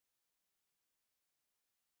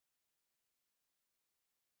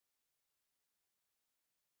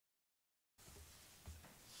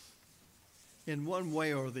in one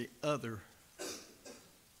way or the other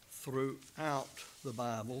throughout the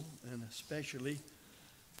Bible, and especially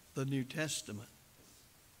the New Testament,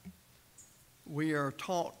 we are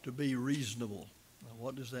taught to be reasonable. Now,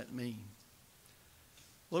 what does that mean?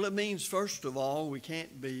 Well, it means, first of all, we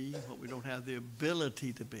can't be what we don't have the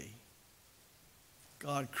ability to be.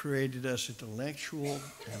 God created us intellectual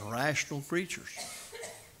and rational creatures.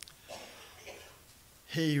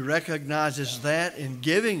 He recognizes that in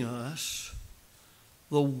giving us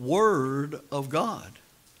the Word of God.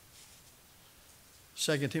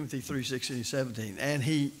 2 Timothy 3:16-17. And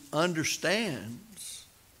He understands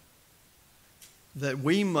that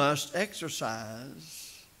we must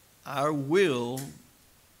exercise our will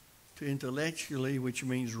to intellectually, which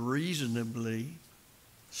means reasonably,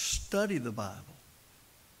 study the Bible.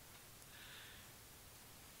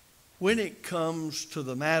 When it comes to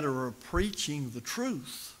the matter of preaching the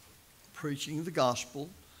truth, preaching the gospel,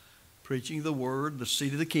 preaching the word, the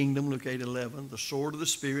seed of the kingdom, Luke 8:11, the sword of the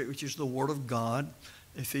Spirit, which is the word of God,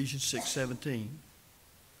 Ephesians 6:17,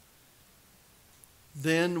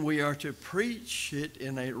 then we are to preach it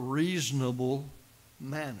in a reasonable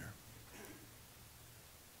manner.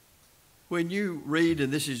 When you read,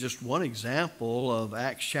 and this is just one example of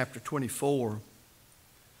Acts chapter 24,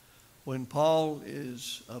 when Paul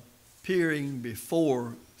is appearing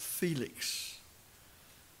before Felix,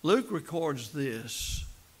 Luke records this: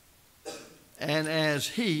 and as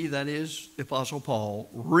he, that is the Apostle Paul,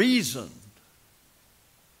 reasoned,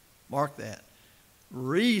 mark that,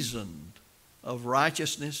 reasoned of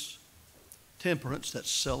righteousness, temperance, that's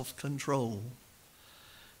self-control,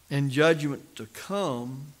 and judgment to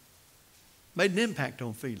come, made an impact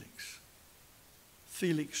on Felix.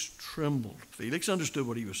 Felix trembled. Felix understood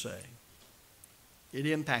what he was saying. It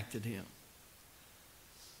impacted him.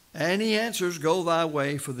 And he answers, "Go thy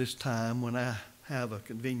way, for this time, when I have a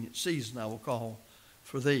convenient season, I will call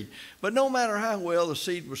for thee." But no matter how well the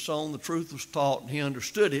seed was sown, the truth was taught, and he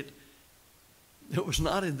understood it, it was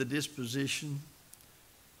not in the disposition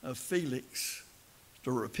of Felix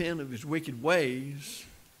to repent of his wicked ways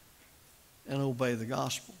and obey the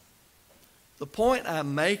gospel. The point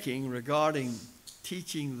I'm making regarding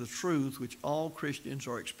teaching the truth, which all Christians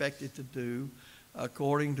are expected to do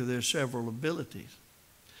according to their several abilities,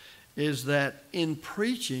 is that in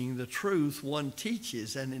preaching the truth one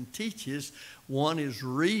teaches, and in teaches one is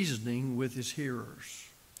reasoning with his hearers.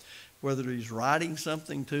 Whether he's writing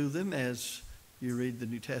something to them as you read the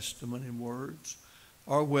New Testament in words,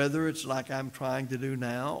 or whether it's like I'm trying to do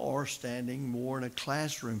now, or standing more in a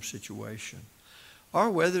classroom situation, or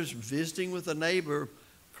whether it's visiting with a neighbor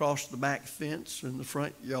across the back fence in the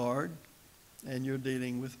front yard, and you're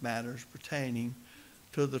dealing with matters pertaining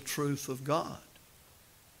to the truth of God.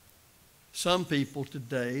 Some people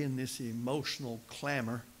today, in this emotional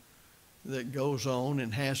clamor that goes on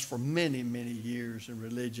and has for many, many years in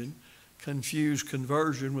religion, confuse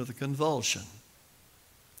conversion with a convulsion.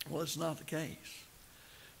 Well, it's not the case.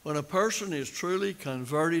 When a person is truly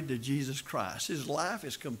converted to Jesus Christ, his life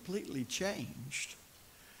is completely changed.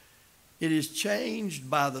 It is changed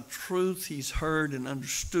by the truth he's heard and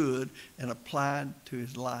understood and applied to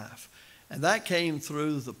his life. And that came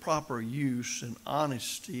through the proper use and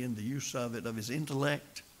honesty in the use of it, of his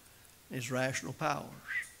intellect, his rational powers.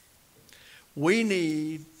 We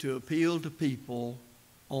need to appeal to people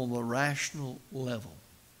on the rational level.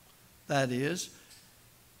 That is,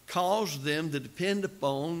 cause them to depend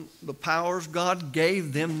upon the powers God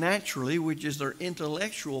gave them naturally, which is their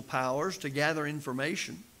intellectual powers to gather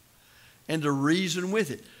information and to reason with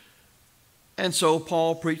it. And so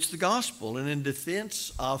Paul preached the gospel, and in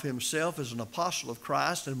defense of himself as an apostle of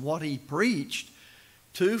Christ and what he preached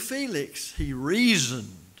to Felix, he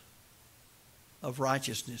reasoned of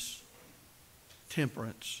righteousness,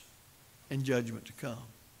 temperance, and judgment to come.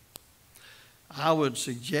 I would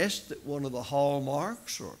suggest that one of the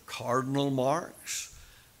hallmarks or cardinal marks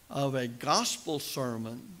of a gospel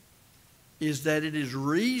sermon is that it is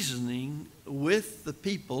reasoning with the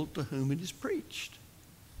people to whom it is preached.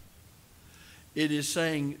 It is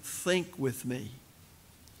saying, think with me.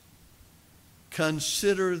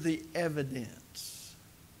 Consider the evidence.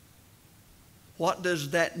 What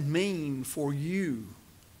does that mean for you?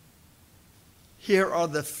 Here are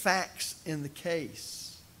the facts in the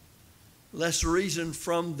case. Let's reason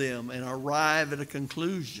from them and arrive at a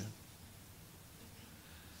conclusion.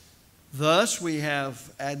 Thus, we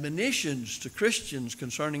have admonitions to Christians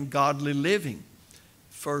concerning godly living.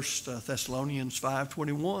 1 Thessalonians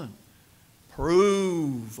 5:21.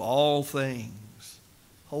 Prove all things.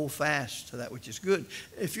 Hold fast to that which is good.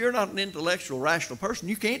 If you're not an intellectual, rational person,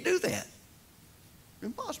 you can't do that. It's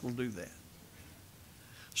impossible to do that.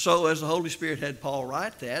 So as the Holy Spirit had Paul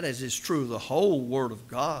write that, as is true of the whole Word of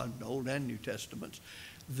God, the Old and New Testaments,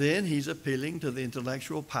 then he's appealing to the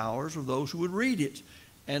intellectual powers of those who would read it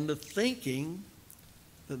and the thinking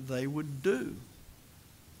that they would do.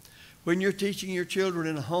 When you're teaching your children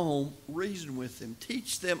in a home, reason with them.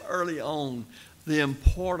 Teach them early on the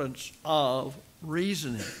importance of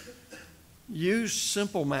reasoning. Use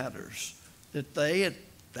simple matters that they, at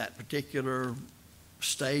that particular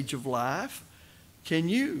stage of life, can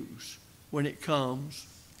use when it comes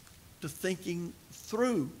to thinking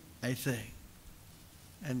through a thing.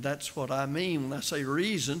 And that's what I mean when I say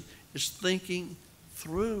reason, is thinking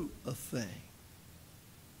through a thing.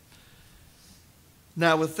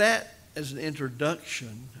 Now, with that as an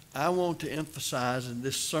introduction, I want to emphasize in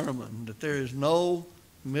this sermon that there is no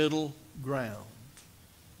middle ground,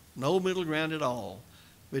 no middle ground at all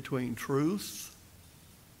between truth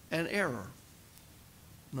and error.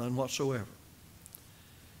 None whatsoever.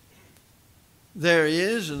 There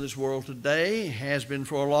is in this world today, has been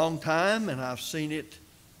for a long time, and I've seen it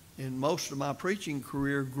in most of my preaching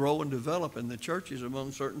career grow and develop in the churches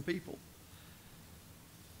among certain people.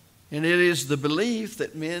 And it is the belief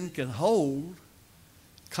that men can hold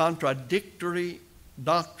contradictory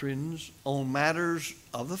doctrines on matters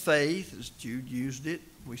of the faith, as Jude used it.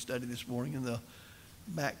 We studied this morning in the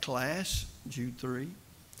back class, Jude 3,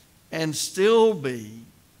 and still be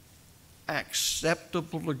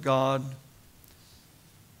acceptable to God.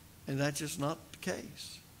 And that's just not the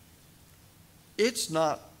case. It's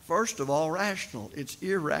not, first of all, rational. It's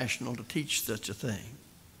irrational to teach such a thing.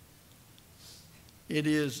 It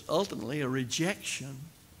is ultimately a rejection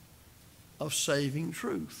of saving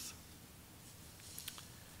truth.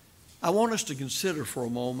 I want us to consider for a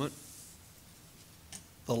moment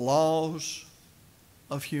the laws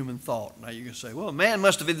of human thought. Now you can say, well, man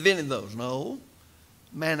must have invented those. No.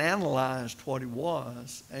 Man analyzed what it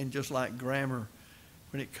was, and just like grammar,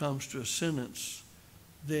 when it comes to a sentence,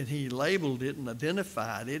 then he labeled it and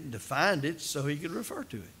identified it and defined it so he could refer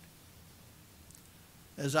to it.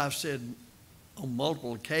 As I've said on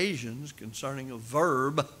multiple occasions concerning a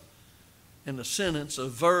verb in a sentence, a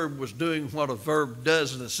verb was doing what a verb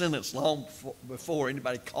does in a sentence long before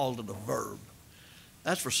anybody called it a verb.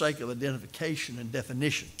 That's for sake of identification and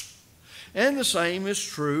definition. And the same is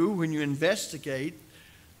true when you investigate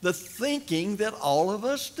the thinking that all of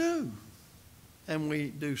us do. And we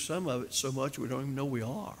do some of it so much we don't even know we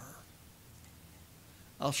are.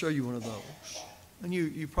 I'll show you one of those. And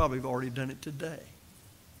you probably have already done it today.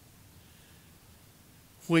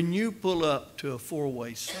 When you pull up to a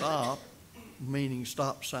four-way stop, meaning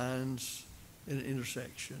stop signs in an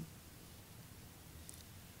intersection,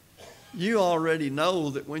 you already know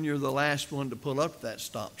that when you're the last one to pull up to that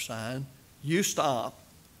stop sign, you stop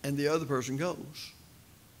and the other person goes.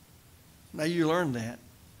 Now you learn that.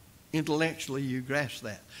 Intellectually, you grasp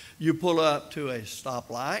that. You pull up to a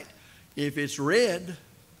stoplight. If it's red,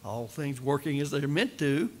 all things working as they're meant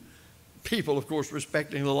to, people, of course,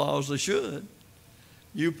 respecting the laws they should,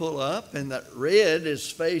 you pull up and that red is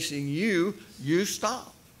facing you, you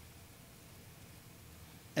stop.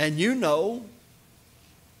 And you know,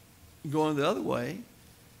 going the other way,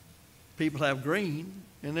 people have green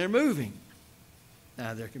and they're moving.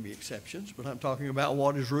 Now, there can be exceptions, but I'm talking about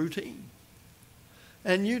what is routine.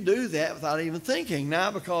 And you do that without even thinking. Now,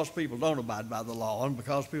 because people don't abide by the law and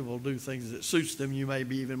because people do things that suits them, you may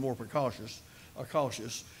be even more cautious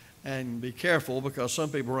and be careful because some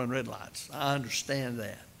people run red lights. I understand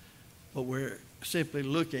that. But we're simply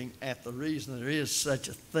looking at the reason there is such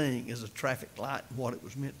a thing as a traffic light and what it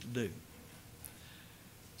was meant to do.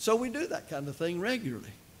 So we do that kind of thing regularly.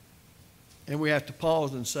 And we have to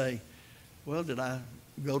pause and say, well, did I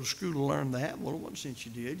go to school to learn that? Well, it wasn't since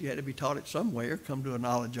you did. You had to be taught it somewhere, come to a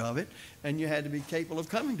knowledge of it, and you had to be capable of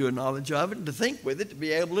coming to a knowledge of it and to think with it to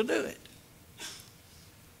be able to do it.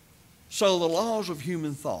 So the laws of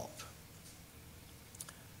human thought.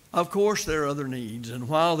 Of course, there are other needs, and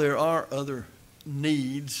while there are other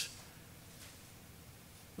needs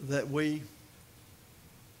that we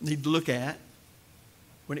need to look at,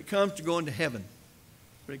 when it comes to going to heaven,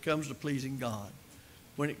 when it comes to pleasing God,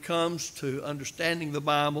 when it comes to understanding the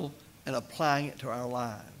Bible and applying it to our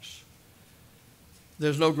lives,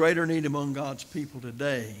 there's no greater need among God's people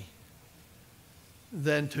today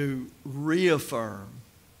than to reaffirm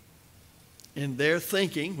in their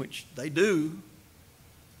thinking, which they do,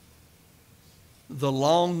 the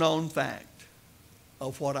long-known fact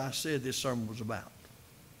of what I said this sermon was about,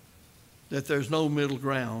 that there's no middle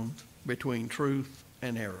ground between truth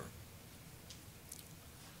and error.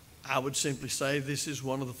 I would simply say this is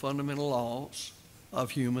one of the fundamental laws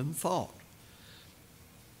of human thought.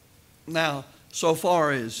 Now, So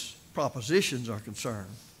far as propositions are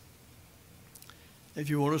concerned, if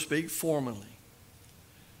you want to speak formally,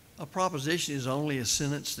 a proposition is only a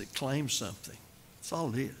sentence that claims something. That's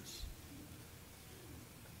all it is.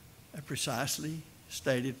 A precisely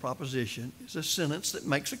stated proposition is a sentence that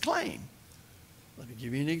makes a claim. Let me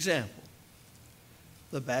give you an example.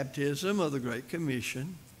 The baptism of the Great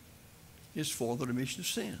Commission is for the remission of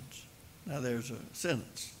sins. Now there's a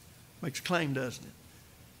sentence. Makes a claim, doesn't it?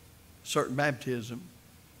 Certain baptism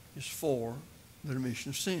is for the remission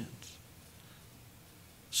of sins.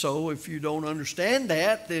 So if you don't understand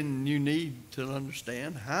that, then you need to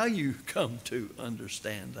understand how you come to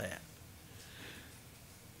understand that.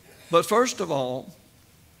 But first of all,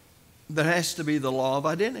 there has to be the law of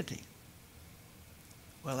identity.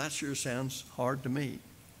 Well, that sure sounds hard to me.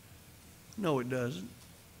 No, it doesn't.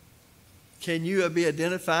 Can you be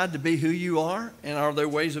identified to be who you are? And are there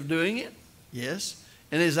ways of doing it? Yes.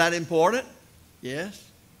 And is that important? Yes.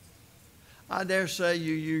 I dare say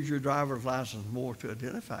you use your driver's license more to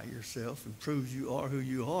identify yourself and prove you are who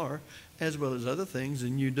you are, as well as other things,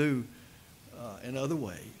 than you do in other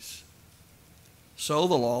ways. So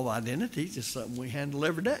the law of identity is just something we handle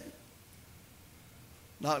every day.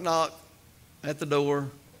 Knock, knock at the door,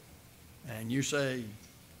 and you say,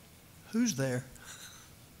 "Who's there?"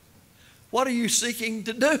 What are you seeking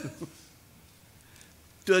to do?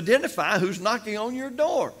 To identify who's knocking on your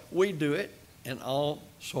door. We do it in all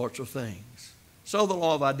sorts of things. So the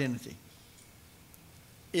law of identity.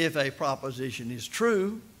 If a proposition is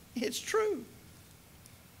true, it's true.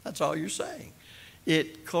 That's all you're saying.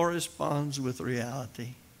 It corresponds with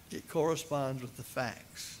reality. It corresponds with the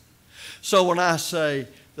facts. So when I say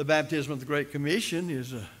the baptism of the Great Commission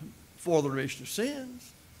is for the remission of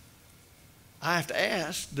sins, I have to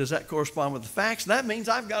ask, does that correspond with the facts? And that means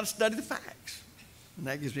I've got to study the facts. And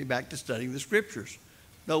that gets me back to studying the Scriptures.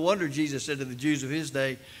 No wonder Jesus said to the Jews of his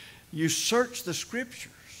day, "You search the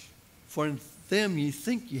Scriptures, for in them you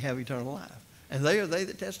think you have eternal life, and they are they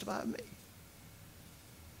that testify of me."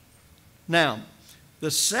 Now,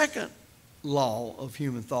 the second law of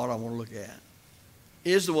human thought I want to look at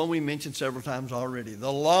is the one we mentioned several times already,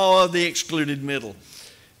 the law of the excluded middle.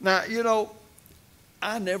 Now, you know,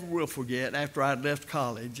 I never will forget, after I'd left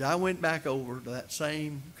college, I went back over to that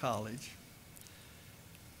same college,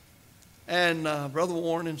 and Brother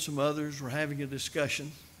Warren and some others were having a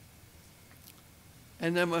discussion,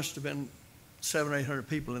 and there must have been 700 or 800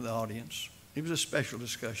 people in the audience. It was a special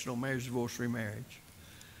discussion on marriage, divorce, remarriage.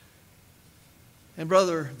 And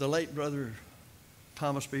the late Brother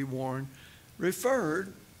Thomas B. Warren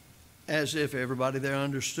referred, as if everybody there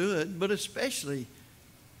understood, but especially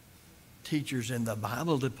teachers in the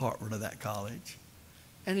Bible department of that college,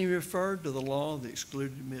 and he referred to the law of the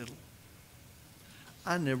excluded middle.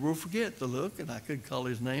 I never will forget the look, and I could call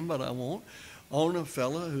his name, but I won't, on a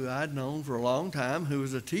fellow who I'd known for a long time who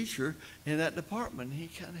was a teacher in that department. He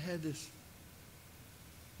kind of had this,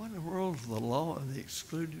 what in the world is the law of the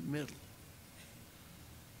excluded middle?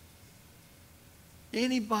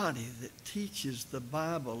 Anybody that teaches the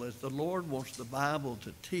Bible as the Lord wants the Bible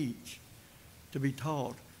to teach, to be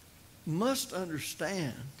taught, must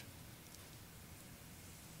understand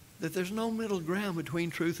that there's no middle ground between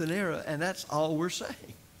truth and error, and that's all we're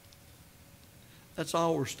saying. That's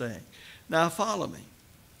all we're saying. Now follow me.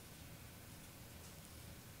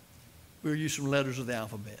 We'll use some letters of the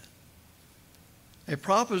alphabet. A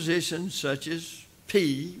proposition such as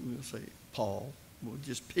P, we'll say Paul, well,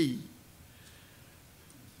 just P,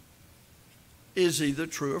 is either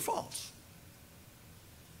true or false.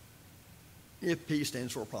 If P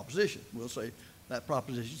stands for a proposition, we'll say that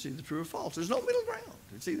proposition is either true or false. There's no middle ground.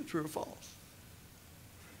 It's either true or false.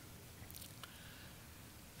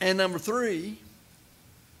 And number 3,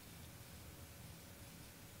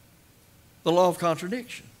 the law of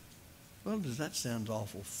contradiction. Well, does that sound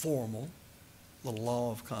awful formal, the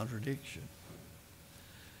law of contradiction?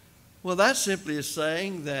 Well, that simply is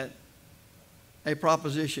saying that a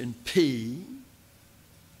proposition P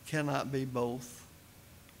cannot be both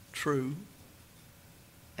true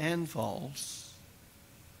and false.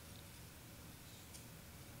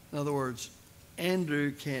 In other words,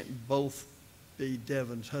 Andrew can't both be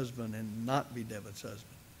Devon's husband and not be Devon's husband.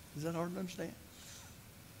 Is that hard to understand?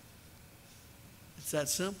 It's that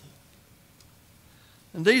simple.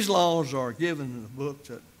 And these laws are given in the book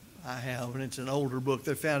that I have, and it's an older book.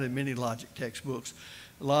 They're found in many logic textbooks.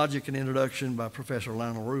 Logic and Introduction by Professor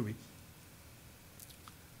Lionel Ruby.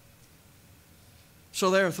 So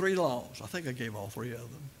there are 3 laws. I think I gave all 3 of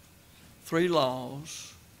them. 3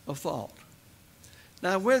 laws of thought.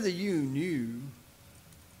 Now, whether you knew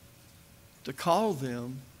to call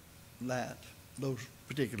them that, those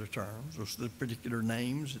particular terms, those the particular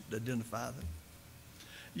names that identify them.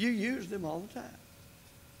 You use them all the time.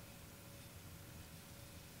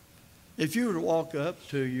 If you were to walk up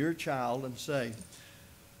to your child and say,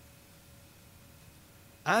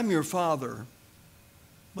 I'm your father,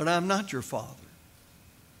 but I'm not your father.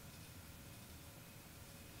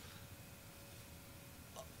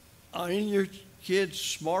 Are any of your kids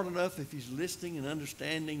smart enough, if he's listening and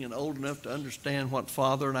understanding and old enough to understand what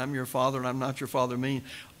father and I'm your father and I'm not your father mean?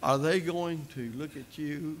 Are they going to look at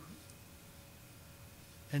you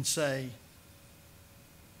and say,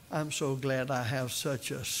 I'm so glad I have such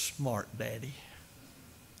a smart daddy?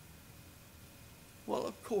 Well,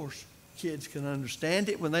 of course, kids can understand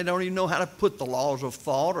it when they don't even know how to put the laws of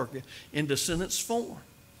thought or into sentence form.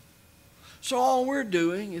 So all we're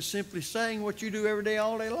doing is simply saying what you do every day,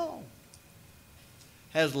 all day long.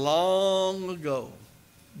 Has long ago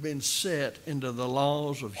been set into the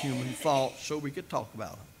laws of human thought so we could talk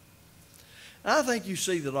about them. And I think you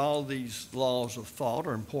see that all these laws of thought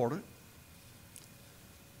are important.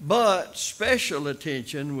 But special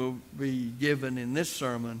attention will be given in this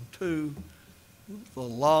sermon to the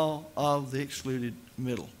law of the excluded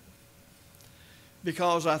middle.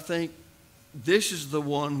 Because I think this is the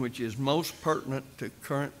one which is most pertinent to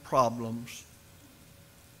current problems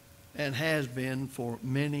and has been for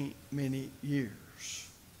many, many years.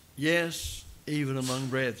 Yes, even among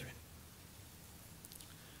brethren.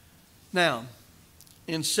 Now,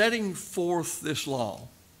 in setting forth this law,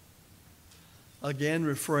 again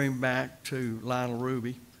referring back to Lionel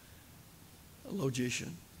Ruby, a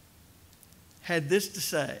logician, had this to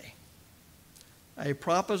say: a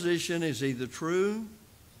proposition is either true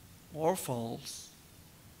or false.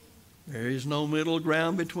 There is no middle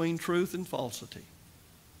ground between truth and falsity.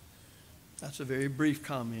 That's a very brief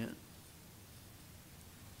comment.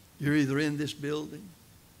 You're either in this building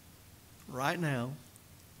right now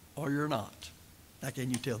or you're not. Now, can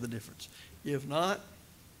you tell the difference? If not,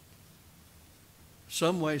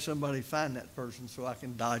 some way somebody find that person so I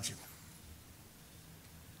can dodge him.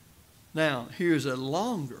 Now, here's a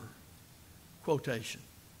longer quotation.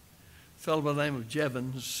 A fellow by the name of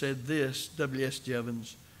Jevons said this, W.S.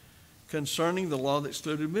 Jevons, concerning the law that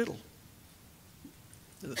excluded middle.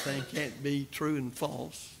 That a thing can't be true and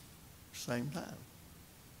false at the same time.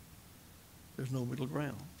 There's no middle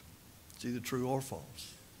ground. It's either true or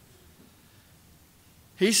false.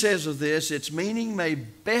 He says of this, its meaning may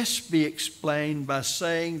best be explained by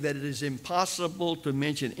saying that it is impossible to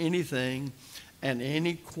mention anything and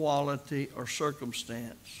any quality or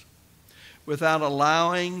circumstance without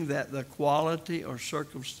allowing that the quality or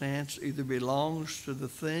circumstance either belongs to the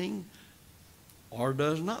thing or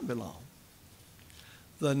does not belong.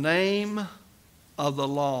 The name of the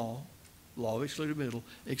law of excluded middle,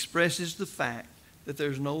 expresses the fact that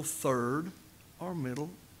there's no third or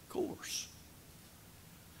middle course.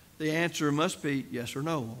 The answer must be yes or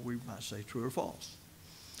no, or we might say true or false.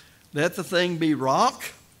 Let the thing be rock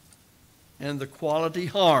and the quality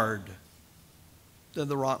hard, then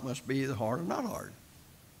the rock must be either hard or not hard.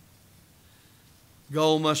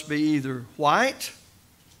 Gold must be either white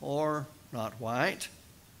or not white.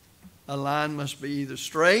 A line must be either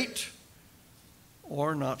straight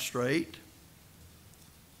or not straight.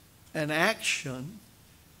 An action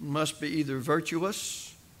must be either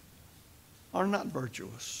virtuous or not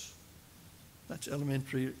virtuous. That's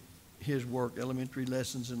his work, Elementary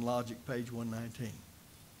Lessons in Logic, page 119.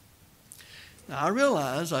 Now, I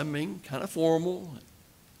realize I'm being kind of formal,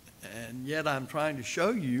 and yet I'm trying to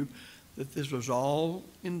show you that this was all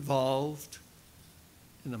involved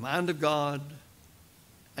in the mind of God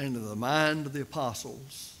and in the mind of the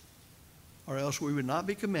apostles, or else we would not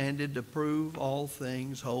be commanded to prove all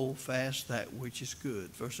things, hold fast that which is good.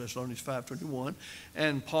 1 Thessalonians 5:21.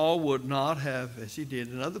 And Paul would not have, as he did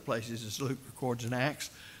in other places, as Luke records in Acts,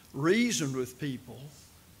 reasoned with people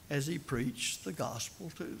as he preached the gospel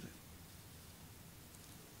to them.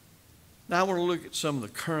 Now I want to look at some of the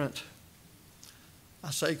current,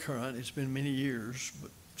 I say current, it's been many years,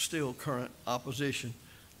 but still current opposition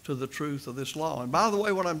to the truth of this law. And by the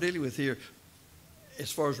way, what I'm dealing with here,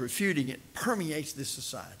 as far as refuting it, permeates this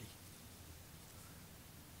society.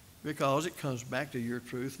 Because it comes back to your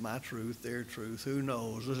truth, my truth, their truth. Who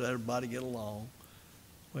knows? Does everybody get along?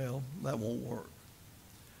 Well, that won't work.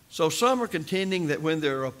 So some are contending that when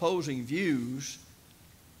there are opposing views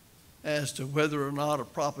as to whether or not a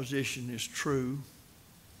proposition is true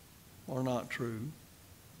or not true,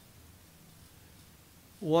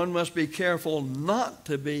 one must be careful not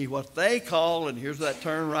to be what they call, and here's that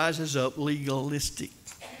term rises up, legalistic,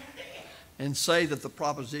 and say that the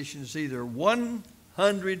proposition is either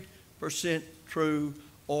 100% true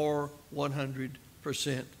or 100%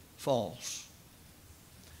 false.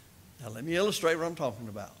 Now let me illustrate what I'm talking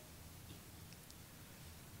about.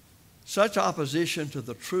 Such opposition to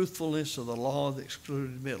the truthfulness of the law of the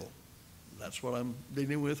excluded middle. That's what I'm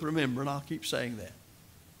dealing with, remember, and I'll keep saying that.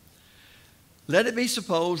 Let it be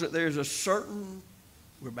supposed that there's a certain,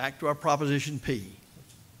 we're back to our proposition P.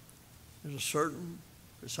 There's a certain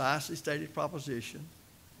precisely stated proposition,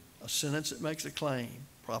 a sentence that makes a claim,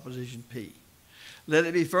 proposition P. Let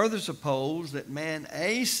it be further supposed that man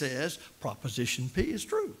A says proposition P is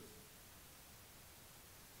true.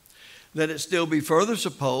 Let it still be further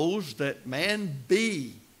supposed that man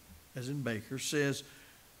B, as in Baker, says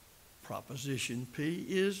proposition P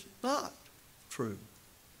is not true.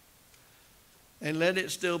 And let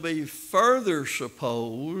it still be further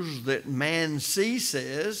supposed that man C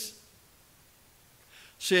says,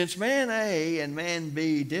 since man A and man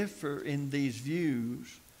B differ in these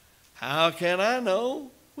views, how can I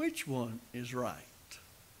know which one is right?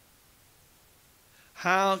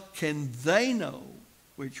 How can they know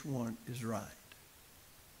which one is right?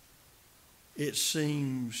 It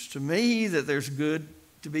seems to me that there's good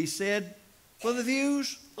to be said for the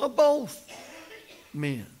views of both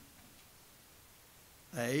men,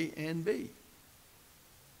 A and B.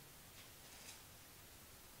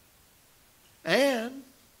 And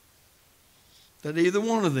that either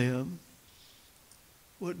one of them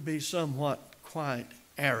would be somewhat quite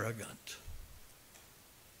arrogant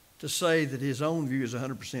to say that his own view is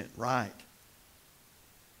 100% right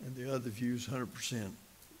and the other view is 100%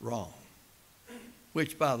 wrong,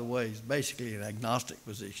 which, by the way, is basically an agnostic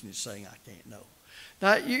position. It's saying, I can't know.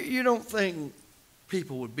 Now, you don't think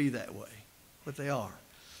people would be that way, but they are.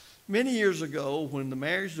 Many years ago, when the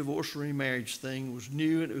marriage, divorce, remarriage thing was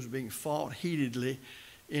new and it was being fought heatedly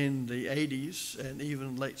in the 80s and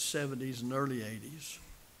even late 70s and early 80s,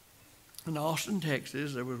 in Austin,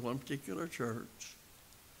 Texas, there was one particular church.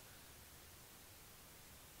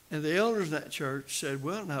 And the elders in that church said,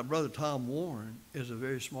 well, now, Brother Tom Warren is a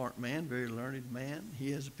very smart man, very learned man.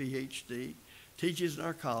 He has a PhD, teaches in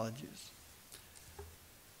our colleges.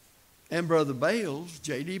 And Brother Bales,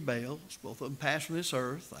 J.D. Bales, both of them passed from this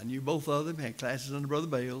earth. I knew both of them, had classes under Brother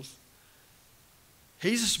Bales.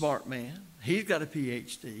 He's a smart man. He's got a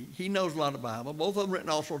PhD. He knows a lot of Bible. Both of them written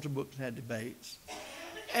all sorts of books and had debates.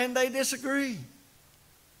 And they disagree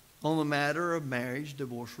on the matter of marriage,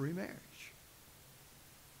 divorce, remarriage.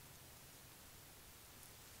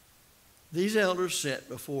 These elders sat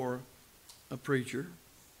before a preacher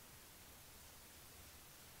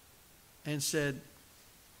and said,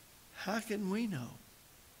 how can we know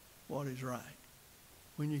what is right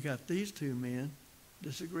when you got these two men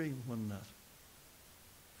disagreeing with one another?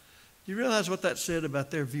 Do you realize what that said about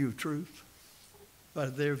their view of truth,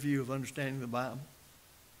 about their view of understanding the Bible,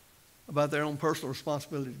 about their own personal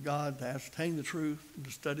responsibility to God to ascertain the truth and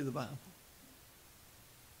to study the Bible?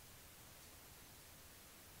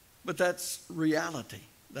 But that's reality.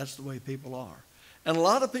 That's the way people are. And a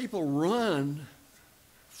lot of people run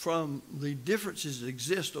from the differences that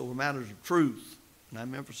exist over matters of truth, and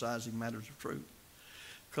I'm emphasizing matters of truth,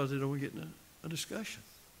 because they don't get in a discussion.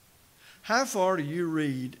 How far do you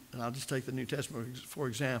read, and I'll just take the New Testament for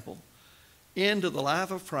example, into the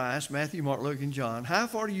life of Christ, Matthew, Mark, Luke, and John, how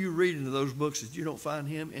far do you read into those books that you don't find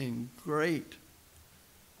him in great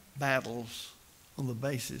battles on the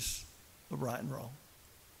basis of right and wrong?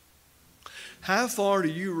 How far do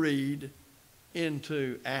you read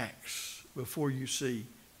into Acts before you see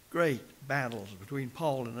great battles between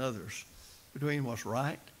Paul and others, between what's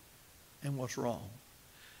right and what's wrong?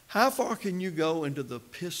 How far can you go into the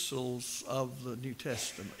epistles of the New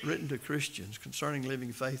Testament written to Christians concerning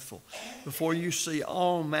living faithful before you see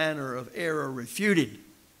all manner of error refuted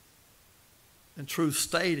and truth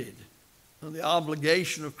stated and the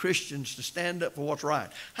obligation of Christians to stand up for what's right?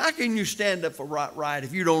 How can you stand up for right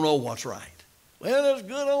if you don't know what's right? Well, there's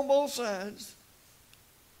good on both sides.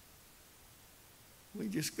 We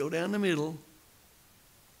just go down the middle.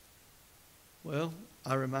 Well,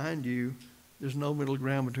 I remind you, there's no middle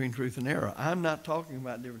ground between truth and error. I'm not talking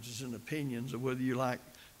about differences in opinions of whether you like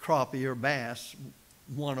crappie or bass,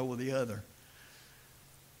 one over the other.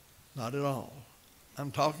 Not at all. I'm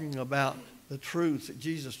talking about the truth that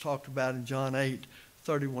Jesus talked about in John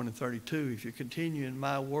 8:31 and 32. If you continue in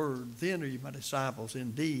my word, then are you my disciples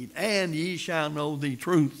indeed, and ye shall know the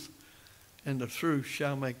truth, and the truth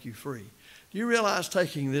shall make you free. Do you realize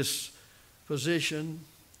taking this position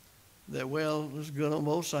that, well, there's good on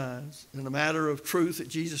both sides, in the matter of truth that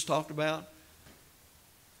Jesus talked about,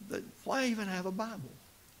 that why even have a Bible?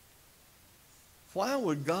 Why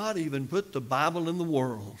would God even put the Bible in the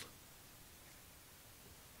world?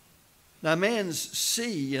 Now, man's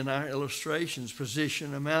C in our illustration's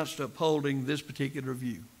position amounts to upholding this particular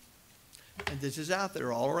view. And this is out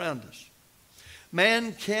there all around us.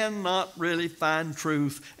 Man cannot really find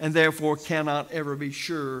truth and therefore cannot ever be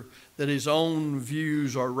sure that his own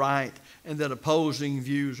views are right and that opposing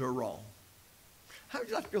views are wrong. How would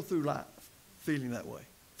you like to go through life feeling that way,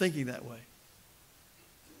 thinking that way?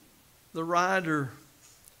 The writer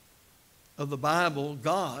of the Bible,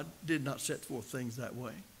 God, did not set forth things that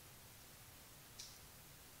way.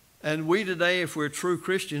 And we today, if we're true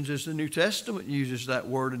Christians, as the New Testament uses that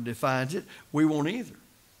word and defines it, we won't either.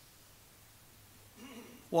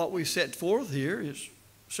 What we set forth here is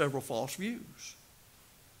several false views.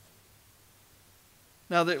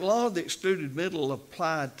 Now, the law of the excluded middle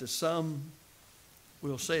applied to some,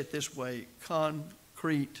 we'll say it this way,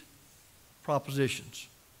 concrete propositions.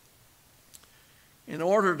 In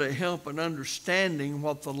order to help in understanding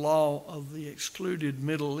what the law of the excluded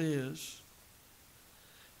middle is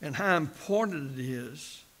and how important it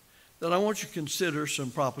is, that I want you to consider some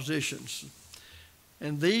propositions.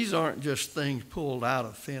 And these aren't just things pulled out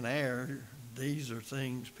of thin air. These are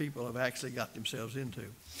things people have actually got themselves into.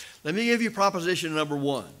 Let me give you proposition number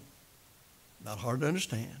one. Not hard to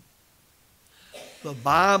understand. The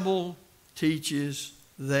Bible teaches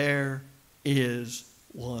there is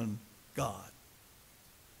one God.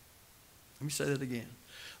 Let me say that again.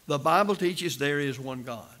 The Bible teaches there is one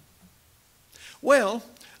God. Well,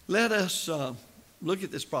 let us look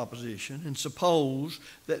at this proposition and suppose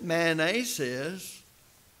that man A says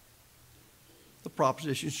the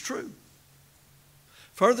proposition is true.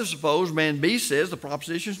 Further, suppose man B says the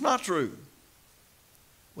proposition is not true.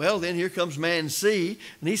 Well, then here comes man C,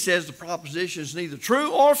 and he says the proposition is neither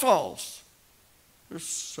true or false. There's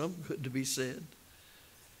some good to be said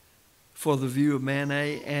for the view of man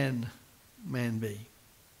A and man B.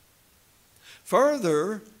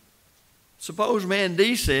 Further, suppose man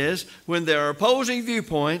D says, when there are opposing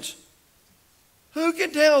viewpoints, who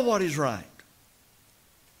can tell what is right?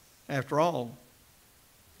 After all,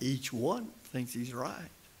 each one thinks he's right.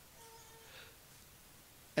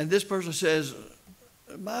 And this person says,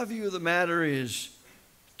 my view of the matter is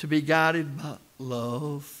to be guided by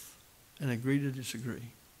love and agree to disagree.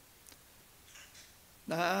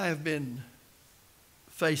 Now, I have been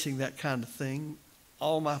facing that kind of thing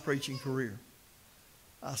all my preaching career.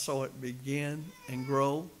 I saw it begin and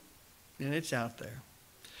grow, and it's out there.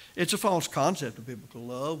 It's a false concept of biblical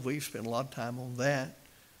love. We've spent a lot of time on that.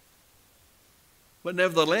 But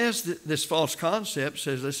nevertheless, this false concept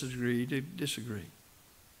says let's agree to disagree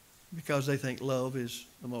because they think love is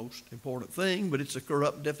the most important thing, but it's a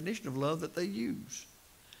corrupt definition of love that they use.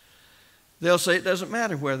 They'll say it doesn't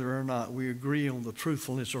matter whether or not we agree on the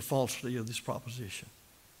truthfulness or falsity of this proposition.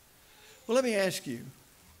 Well, let me ask you,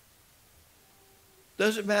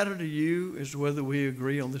 does it matter to you as to whether we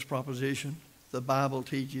agree on this proposition? The Bible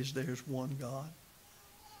teaches there's one God.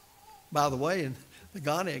 By the way, in the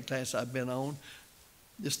Godhead class I've been on,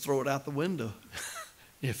 just throw it out the window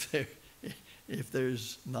if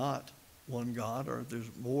there's not one God or if there's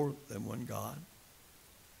more than one God.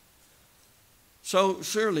 So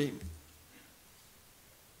surely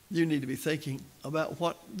you need to be thinking about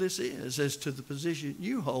what this is as to the position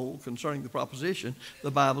you hold concerning the proposition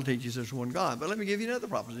the Bible teaches there's one God. But let me give you another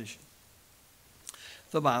proposition.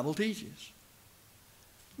 The Bible teaches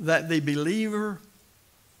that the believer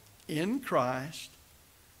in Christ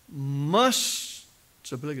must,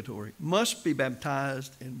 it's obligatory, must be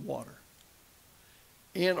baptized in water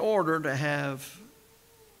in order to have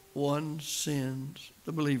one's sins,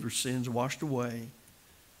 the believer's sins, washed away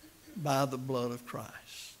by the blood of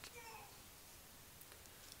Christ.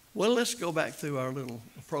 Well, let's go back through our little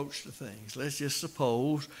approach to things. Let's just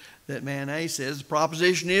suppose that man A says the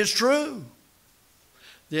proposition is true.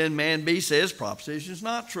 Then man B says the proposition is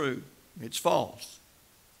not true. It's false.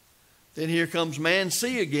 Then here comes man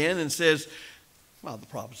C again and says, well, the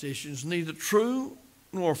proposition is neither true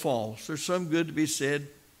nor false. There's some good to be said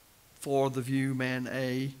for the view man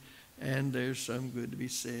A, and there's some good to be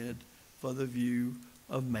said for the view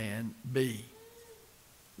of man B.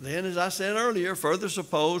 Then, as I said earlier, further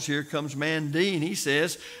suppose here comes man D, and he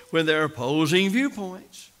says, when there are opposing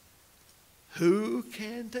viewpoints, who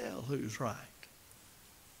can tell who's right?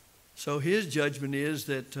 So his judgment is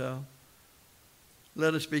that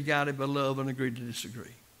let us be guided by love and agree to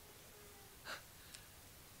disagree.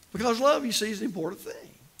 Because love, you see, is an important thing.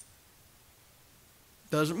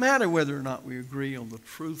 Doesn't matter whether or not we agree on the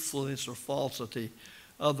truthfulness or falsity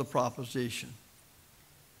of the proposition.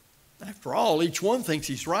 After all, each one thinks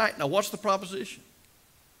he's right. Now, what's the proposition?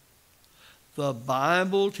 The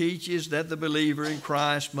Bible teaches that the believer in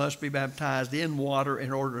Christ must be baptized in water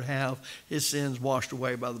in order to have his sins washed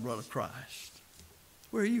away by the blood of Christ.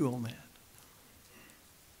 Where are you on that?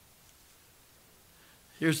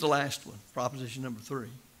 Here's the last one, proposition number 3.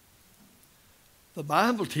 The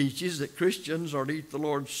Bible teaches that Christians are to eat the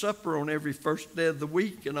Lord's Supper on every first day of the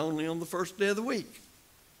week and only on the first day of the week.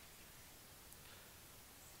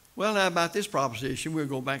 Well, now about this proposition, we'll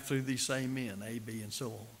go back through these same men, A, B, and so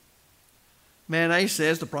on. Man A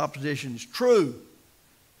says the proposition is true.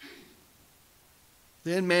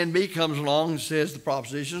 Then man B comes along and says the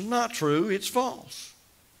proposition is not true, it's false.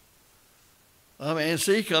 Man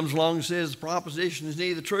C comes along and says the proposition is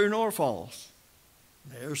neither true nor false.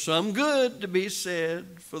 There's some good to be said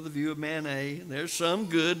for the view of man A, and there's some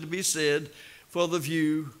good to be said for the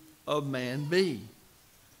view of man B.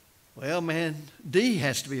 Well, man D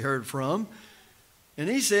has to be heard from, and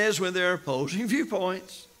he says when there are opposing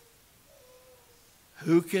viewpoints,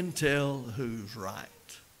 who can tell who's right?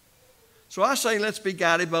 So I say let's be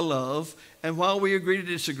guided by love, and while we agree to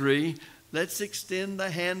disagree, let's extend the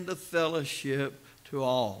hand of fellowship to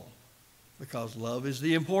all, because love is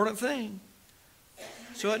the important thing.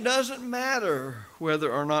 So it doesn't matter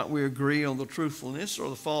whether or not we agree on the truthfulness or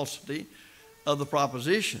the falsity of the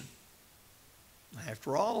proposition.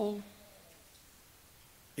 After all,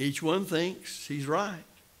 each one thinks he's right.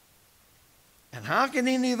 And how can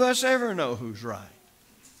any of us ever know who's right?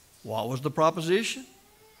 What was the proposition?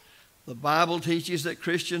 The Bible teaches that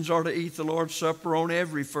Christians are to eat the Lord's Supper on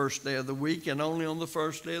every first day of the week and only on the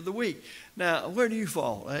first day of the week. Now, where do you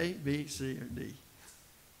fall? A, B, C, or D?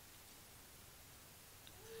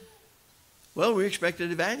 Well, we expect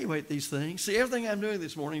to evaluate these things. See, everything I'm doing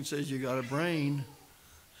this morning says you got a brain,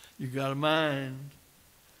 you got a mind,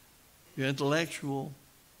 you're intellectual,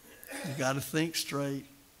 you got to think straight,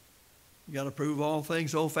 you got to prove all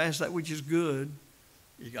things, hold fast that which is good.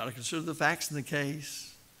 You got to consider the facts in the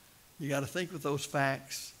case. You got to think with those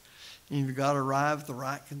facts, and you've got to arrive at the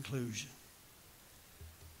right conclusion.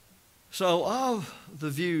 So, of the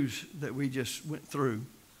views that we just went through,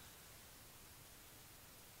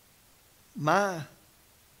 my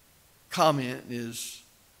comment is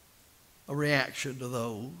a reaction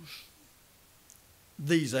to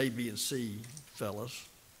these A, B, and C fellas.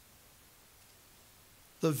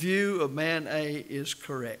 The view of man A is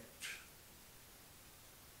correct.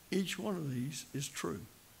 Each one of these is true.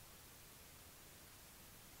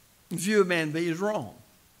 The view of man B is wrong.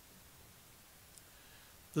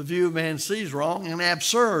 The view of man C is wrong and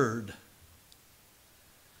absurd.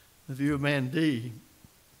 The view of man D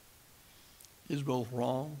is both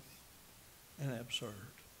wrong and absurd.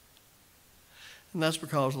 And that's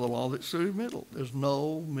because of the law that's through the middle. There's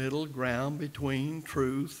no middle ground between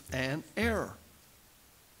truth and error.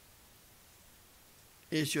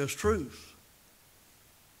 It's just truth.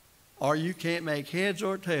 Or you can't make heads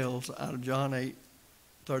or tails out of John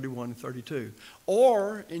 8:31 and 32.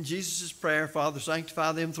 Or in Jesus' prayer, Father,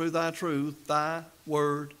 sanctify them through thy truth. Thy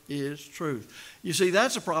word is truth. You see,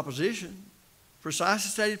 that's a proposition, precisely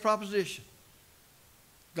stated proposition.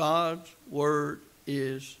 God's word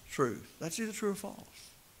is truth. That's either true or false.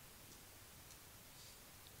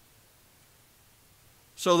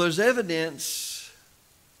 So there's evidence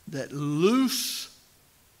that loose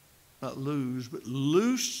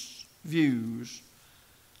views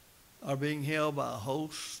are being held by a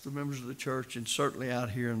host of members of the church, and certainly out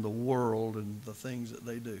here in the world and the things that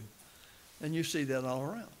they do. And you see that all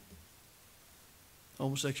around.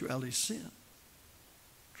 Homosexuality is sin.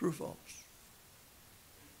 True or false?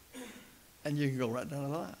 And you can go right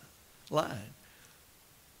down the line.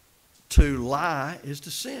 To lie is to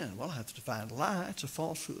sin. Well, I have to define lie. It's a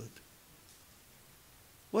falsehood.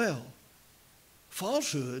 Well,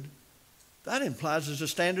 falsehood, that implies there's a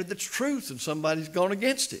standard that's truth and somebody's gone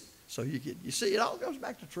against it. So you see, it all goes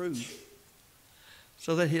back to truth.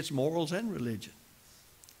 So that hits morals and religion.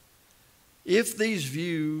 If these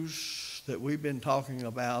views that we've been talking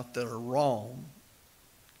about that are wrong,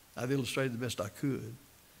 I've illustrated the best I could,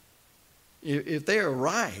 if they are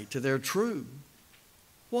right, they're true,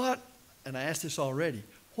 and I asked this already,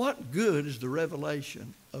 what good is the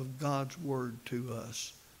revelation of God's word to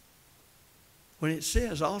us? When it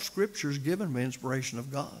says all Scripture is given by inspiration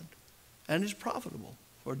of God and is profitable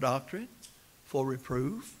for doctrine, for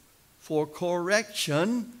reproof, for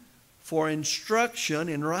correction, for instruction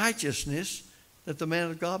in righteousness, that the man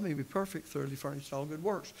of God may be perfect, thoroughly furnished in all good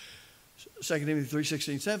works. 2 Timothy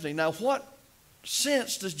 3:16-17. Now, what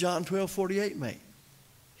sense does John 12:48 make?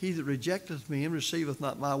 He that rejecteth me and receiveth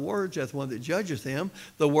not my words hath one that judgeth him.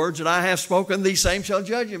 The words that I have spoken, these same shall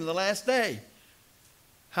judge him in the last day.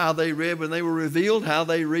 how they read when they were revealed, how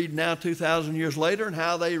they read now 2,000 years later, and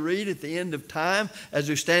how they read at the end of time as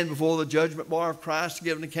we stand before the judgment bar of Christ to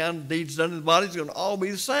give an account of deeds done in the body is going to all be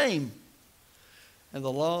the same. And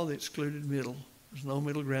the law, the excluded middle, there's no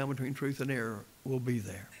middle ground between truth and error, will be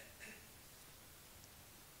there.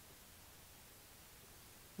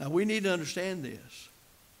 Now we need to understand this.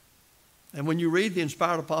 And when you read the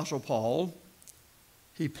inspired Apostle Paul,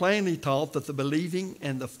 he plainly taught that the believing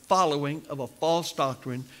and the following of a false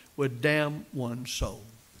doctrine would damn one's soul.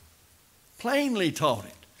 Plainly taught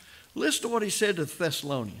it. Listen to what he said to the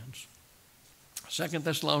Thessalonians. 2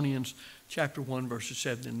 Thessalonians chapter 1, verses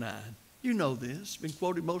 7 and 9. You know this. It's been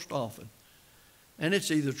quoted most often. And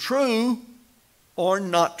it's either true or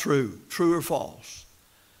not true. True or false.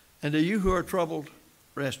 And to you who are troubled,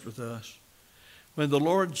 rest with us. When the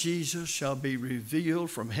Lord Jesus shall be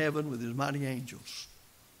revealed from heaven with his mighty angels,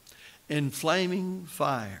 in flaming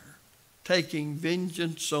fire, taking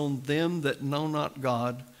vengeance on them that know not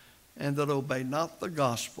God and that obey not the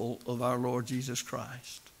gospel of our Lord Jesus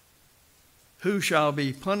Christ, who shall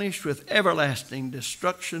be punished with everlasting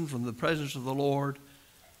destruction from the presence of the Lord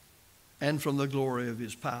and from the glory of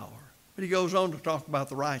his power. But he goes on to talk about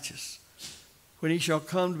the righteous, when he shall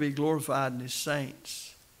come to be glorified in his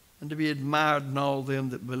saints and to be admired in all them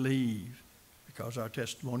that believe, because our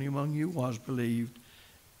testimony among you was believed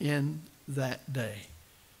in that day.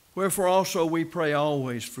 Wherefore also we pray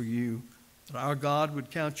always for you, that our God would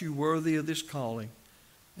count you worthy of this calling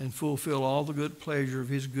and fulfill all the good pleasure of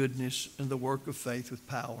his goodness and the work of faith with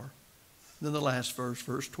power. Then the last verse,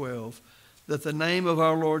 verse 12, that the name of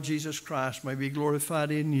our Lord Jesus Christ may be glorified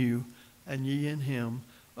in you and ye in him,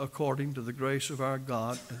 according to the grace of our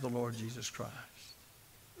God and the Lord Jesus Christ.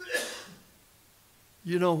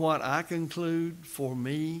 You know what I conclude for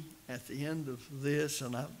me at the end of this,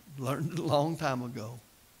 and I learned it a long time ago.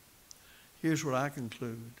 Here's what I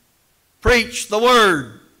conclude. Preach the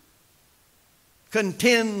word.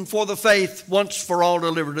 Contend for the faith once for all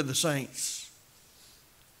delivered to the saints.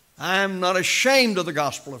 I am not ashamed of the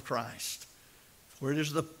gospel of Christ, for it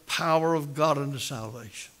is the power of God unto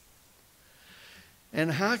salvation. And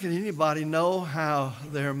how can anybody know how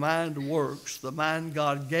their mind works, the mind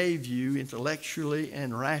God gave you intellectually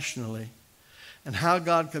and rationally, and how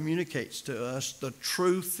God communicates to us the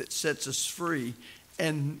truth that sets us free,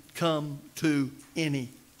 and come to any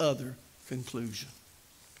other conclusion?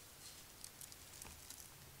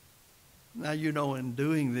 Now, you know, in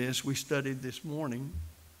doing this, we studied this morning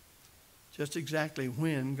just exactly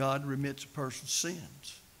when God remits a person's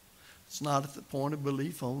sins. It's not at the point of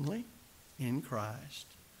belief only in Christ.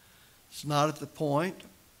 It's not at the point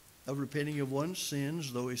of repenting of one's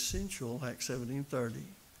sins, though essential, Acts 17:30.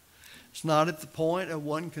 It's not at the point of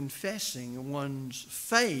one confessing one's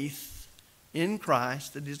faith in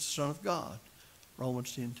Christ that he's the Son of God,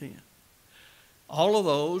 Romans 10:10. All of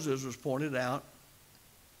those, as was pointed out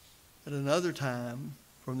at another time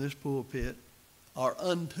from this pulpit, are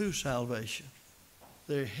unto salvation.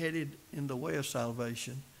 They're headed in the way of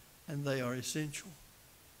salvation, and they are essential.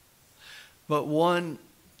 But one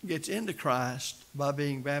gets into Christ by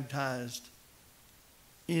being baptized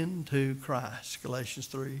into Christ. Galatians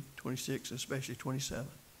 3:26, especially 27.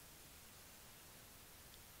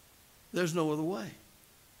 There's no other way.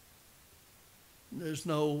 There's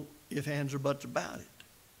no ifs, ands, or buts about it.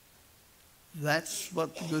 That's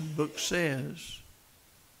what the good book says.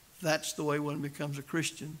 That's the way one becomes a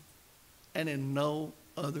Christian, and in no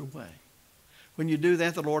other way. When you do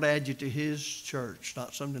that, the Lord adds you to his church,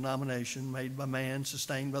 not some denomination made by man,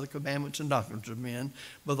 sustained by the commandments and doctrines of men,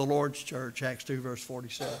 but the Lord's church, Acts 2, verse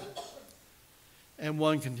 47. And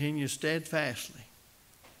one continues steadfastly,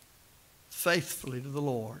 faithfully to the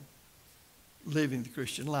Lord, living the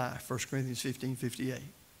Christian life, 1 Corinthians 15:58.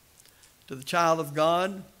 To the child of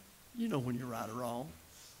God, you know when you're right or wrong.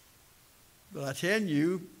 But I tell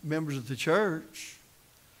you, members of the church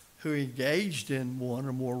who engaged in one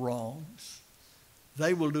or more wrongs,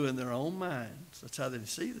 they will do in their own minds, that's how they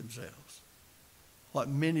deceive themselves, what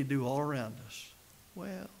many do all around us.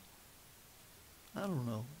 Well, I don't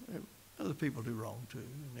know. Other people do wrong too,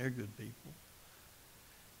 and they're good people.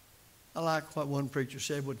 I like what one preacher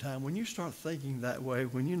said one time. When you start thinking that way,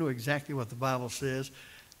 when you know exactly what the Bible says,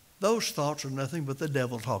 those thoughts are nothing but the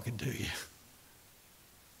devil talking to you.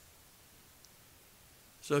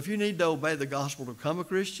 So if you need to obey the gospel to become a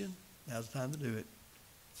Christian, now's the time to do it.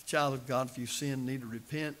 As a child of God, if you've sinned, need to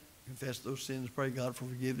repent, confess those sins, pray God for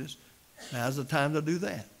forgiveness, now's the time to do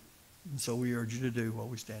that. And so we urge you to do what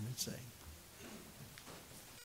we stand and sing.